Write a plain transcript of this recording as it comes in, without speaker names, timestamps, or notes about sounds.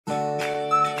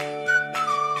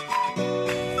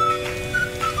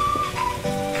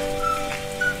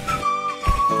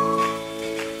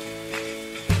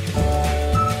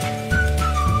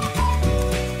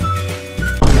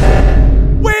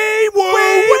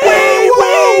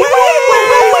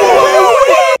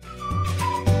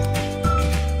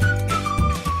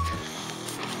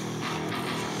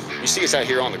this out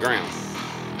here on the ground.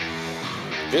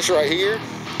 This right here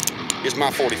is my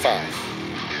 45.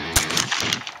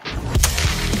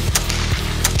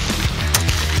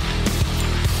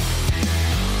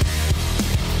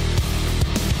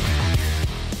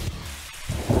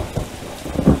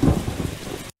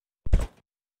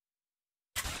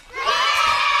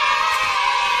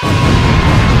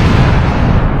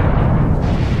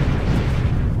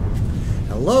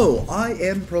 Hello, I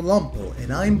am Prolonpo,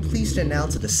 and I'm pleased to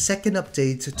announce that the second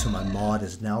update to my mod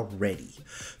is now ready.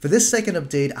 For this second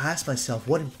update, I asked myself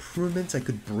what improvements I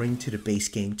could bring to the base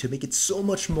game to make it so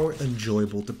much more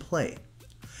enjoyable to play.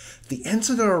 The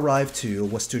answer that I arrived to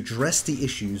was to address the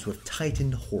issues with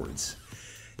Titan hordes.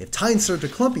 If Titans started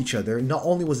to clump each other, not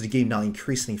only was the game now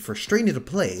increasingly frustrating to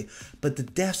play, but the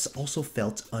deaths also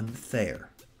felt unfair.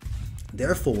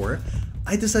 Therefore,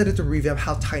 I decided to revamp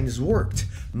how Titans worked,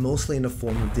 mostly in the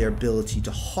form of their ability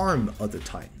to harm other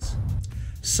Titans.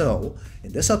 So,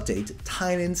 in this update,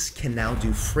 Titans can now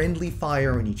do friendly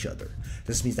fire on each other.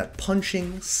 This means that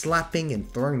punching, slapping, and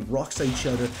throwing rocks at each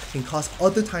other can cause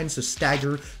other Titans to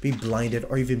stagger, be blinded,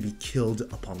 or even be killed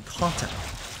upon contact.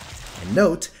 And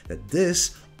note that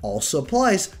this also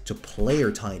applies to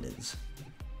player Titans.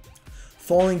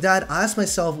 Following that, I asked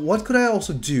myself, what could I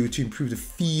also do to improve the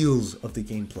feels of the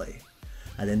gameplay?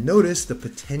 I then noticed the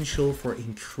potential for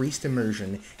increased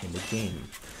immersion in the game,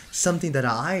 something that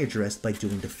I addressed by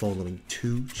doing the following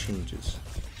two changes.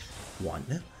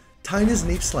 1. Titans'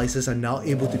 nape slices are now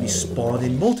able to be spawned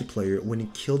in multiplayer when you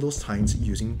kill those Titans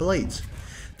using blades.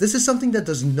 This is something that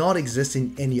does not exist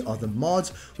in any other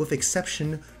mods, with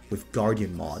exception with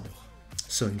Guardian mod,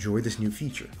 so enjoy this new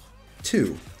feature.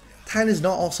 2. Titans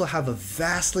now also have a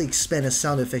vastly expanded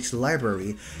sound effects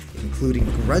library, including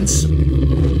grunts,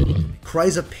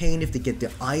 cries of pain if they get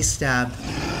their eyes stabbed,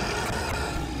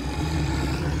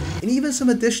 and even some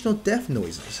additional death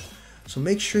noises, so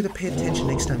make sure to pay attention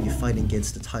next time you fight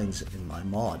against the Titans in my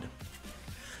mod.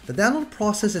 The download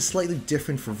process is slightly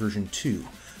different for version 2,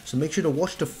 so make sure to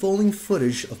watch the following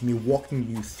footage of me walking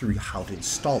you through how to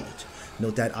install it.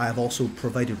 Note that I have also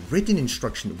provided written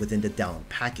instruction within the download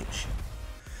package.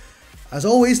 As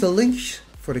always, the link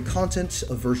for the content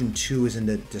of version 2 is in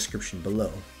the description below.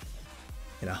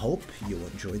 And I hope you'll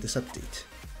enjoy this update.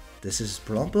 This is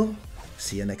Prolonpo.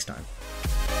 See you next time.